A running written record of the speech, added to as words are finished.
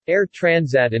Air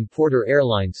Transat and Porter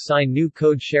Airlines sign new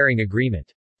code-sharing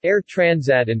agreement. Air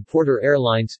Transat and Porter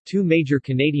Airlines, two major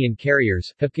Canadian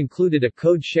carriers, have concluded a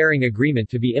code-sharing agreement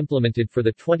to be implemented for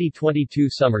the 2022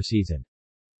 summer season.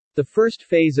 The first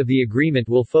phase of the agreement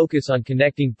will focus on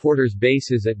connecting Porter's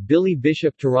bases at Billy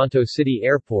Bishop Toronto City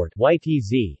Airport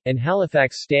 (YTZ) and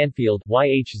Halifax Stanfield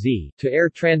 (YHZ) to Air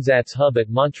Transat's hub at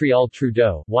Montreal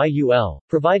Trudeau (YUL),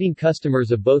 providing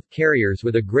customers of both carriers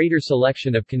with a greater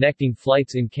selection of connecting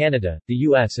flights in Canada, the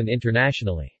US and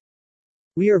internationally.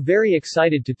 We are very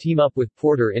excited to team up with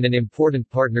Porter in an important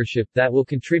partnership that will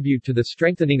contribute to the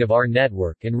strengthening of our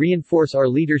network and reinforce our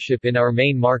leadership in our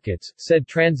main markets, said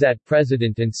Transat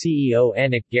President and CEO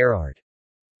Annick Guérard.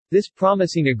 This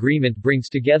promising agreement brings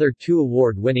together two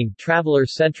award-winning,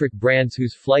 traveler-centric brands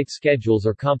whose flight schedules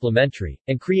are complementary,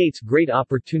 and creates great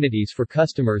opportunities for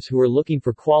customers who are looking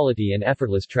for quality and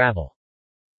effortless travel.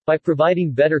 By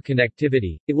providing better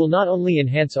connectivity, it will not only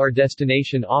enhance our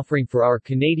destination offering for our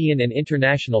Canadian and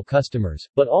international customers,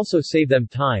 but also save them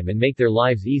time and make their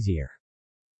lives easier.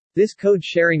 This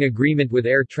code-sharing agreement with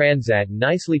Air Transat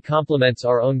nicely complements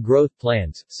our own growth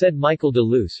plans, said Michael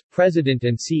DeLuce, President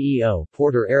and CEO,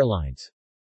 Porter Airlines.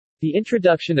 The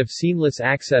introduction of seamless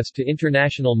access to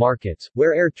international markets,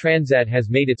 where Air Transat has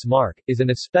made its mark, is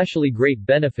an especially great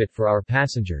benefit for our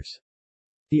passengers.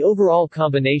 The overall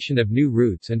combination of new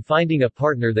routes and finding a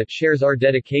partner that shares our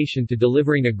dedication to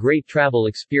delivering a great travel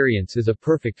experience is a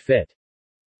perfect fit.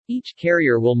 Each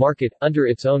carrier will market, under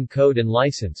its own code and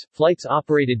license, flights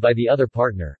operated by the other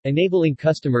partner, enabling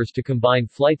customers to combine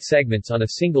flight segments on a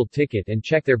single ticket and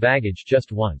check their baggage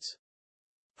just once.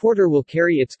 Porter will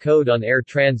carry its code on Air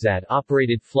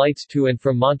Transat-operated flights to and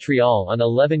from Montreal on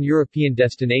 11 European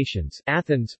destinations: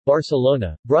 Athens,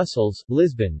 Barcelona, Brussels,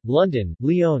 Lisbon, London,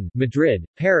 Lyon, Madrid,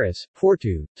 Paris,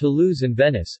 Porto, Toulouse and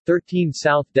Venice; 13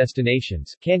 south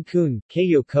destinations: Cancun,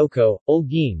 Cayo Coco,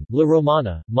 Holguín, La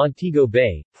Romana, Montego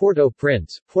Bay,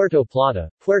 Port-au-Prince, Puerto Plata,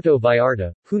 Puerto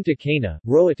Vallarta, Punta Cana,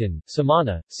 Roatán,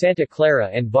 Samana, Santa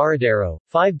Clara and Varadero;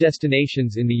 5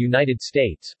 destinations in the United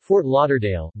States: Fort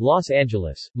Lauderdale, Los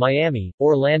Angeles, Miami,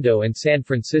 Orlando and San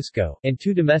Francisco, and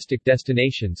 2 domestic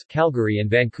destinations, Calgary and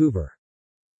Vancouver.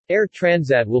 Air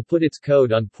Transat will put its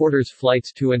code on Porter's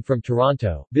flights to and from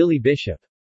Toronto, Billy Bishop,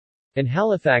 and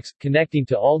Halifax, connecting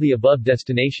to all the above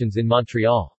destinations in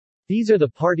Montreal. These are the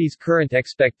parties' current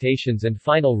expectations, and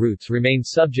final routes remain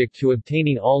subject to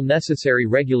obtaining all necessary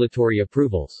regulatory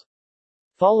approvals.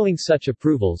 Following such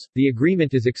approvals, the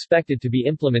agreement is expected to be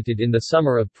implemented in the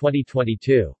summer of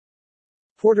 2022.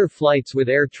 Porter flights with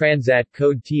Air Transat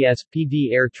code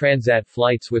TS-PD. Air Transat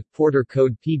flights with Porter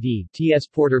code PD TS.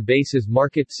 Porter bases: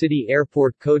 Market City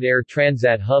Airport code Air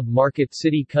Transat hub Market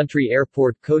City Country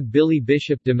Airport code Billy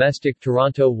Bishop Domestic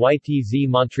Toronto YTZ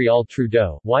Montreal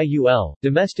Trudeau YUL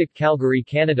Domestic Calgary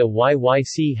Canada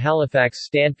YYC Halifax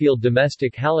Stanfield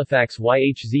Domestic Halifax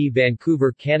YHZ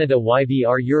Vancouver Canada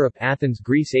YVR Europe Athens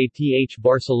Greece ATH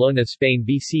Barcelona Spain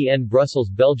BCN Brussels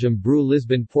Belgium Brou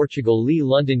Lisbon Portugal Li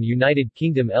London United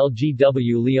Kingdom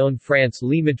LGW Lyon France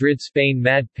Li Madrid Spain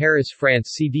MAD Paris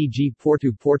France CDG Porto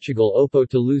Portugal OPO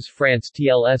Toulouse France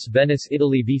TLS Venice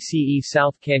Italy VCE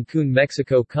South Cancun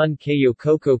Mexico CUN Cayo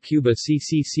Coco Cuba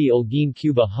CCC Holguín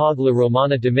Cuba Hague La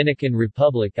Romana Dominican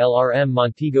Republic LRM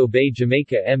Montego Bay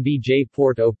Jamaica MBJ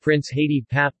Port-au-Prince Haiti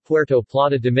PAP Puerto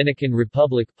Plata Dominican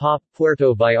Republic POP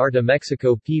Puerto Vallarta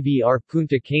Mexico PVR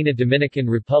Punta Cana Dominican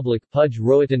Republic PUJ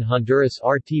Roatán Honduras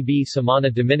RTB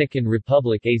Samana Dominican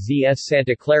Republic AZS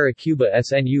Santa Clara Cuba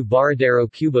SNU Varadero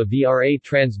Cuba VRA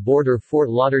Trans-Border Fort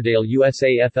Lauderdale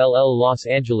USA FLL Los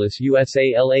Angeles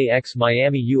USA LAX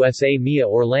Miami USA MIA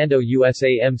Orlando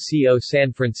USA MCO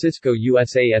San Francisco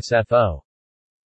USA SFO